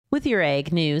With your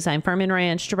Ag News, I'm Farm and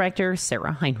Ranch Director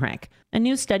Sarah Heinrich. A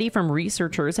new study from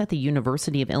researchers at the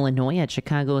University of Illinois at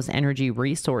Chicago's Energy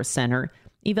Resource Center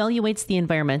evaluates the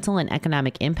environmental and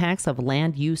economic impacts of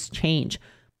land use change.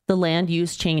 The land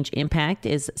use change impact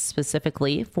is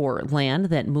specifically for land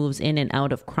that moves in and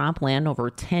out of cropland over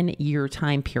 10-year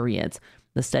time periods.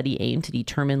 The study aimed to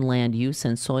determine land use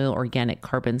and soil organic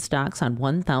carbon stocks on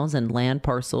 1,000 land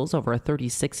parcels over a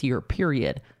 36-year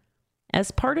period.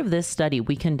 As part of this study,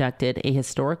 we conducted a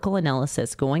historical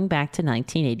analysis going back to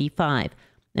 1985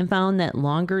 and found that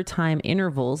longer time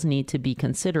intervals need to be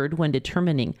considered when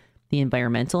determining the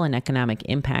environmental and economic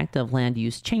impact of land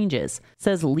use changes,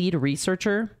 says lead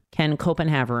researcher Ken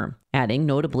Copenhaver, adding,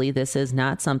 notably, this is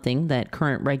not something that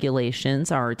current regulations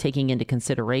are taking into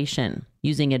consideration.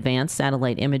 Using advanced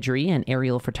satellite imagery and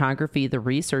aerial photography, the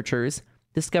researchers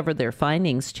discovered their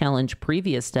findings challenge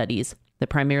previous studies that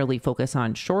primarily focus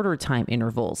on shorter time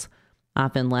intervals,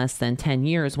 often less than 10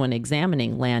 years when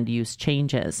examining land use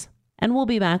changes. And we'll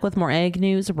be back with more Ag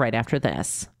News right after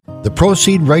this. The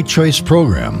Proseed Right Choice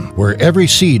program, where every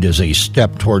seed is a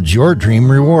step towards your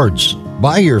dream rewards.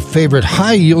 Buy your favorite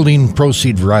high-yielding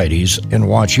Proseed varieties and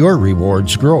watch your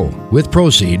rewards grow. With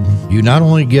Proseed, you not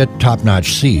only get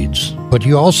top-notch seeds, but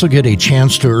you also get a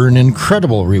chance to earn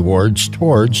incredible rewards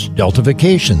towards Delta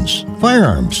Vacations,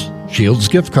 firearms, Shields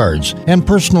gift cards, and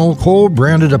personal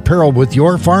co-branded apparel with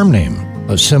your farm name,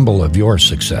 a symbol of your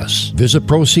success. Visit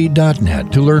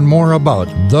Proseed.net to learn more about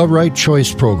the Right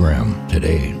Choice program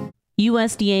today.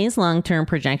 USDA's long-term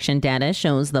projection data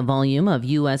shows the volume of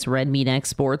U.S. red meat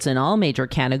exports in all major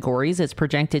categories is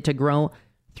projected to grow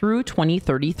through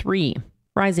 2033.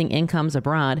 Rising incomes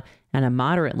abroad and a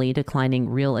moderately declining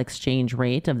real exchange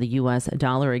rate of the U.S.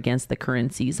 dollar against the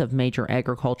currencies of major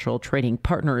agricultural trading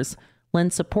partners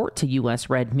lend support to U.S.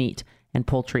 red meat and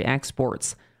poultry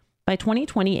exports. By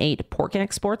 2028, pork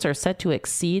exports are set to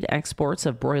exceed exports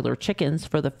of broiler chickens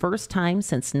for the first time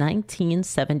since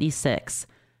 1976.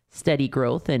 Steady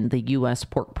growth in the U.S.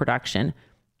 pork production,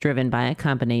 driven by a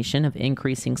combination of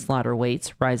increasing slaughter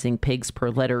weights, rising pigs per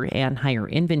litter, and higher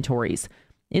inventories,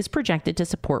 is projected to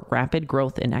support rapid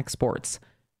growth in exports.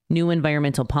 New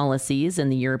environmental policies in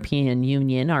the European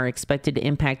Union are expected to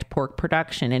impact pork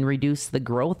production and reduce the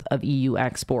growth of EU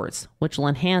exports, which will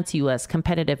enhance U.S.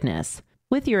 competitiveness.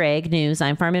 With your Ag News,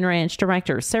 I'm Farm and Ranch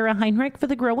Director Sarah Heinrich for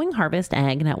the Growing Harvest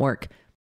Ag Network.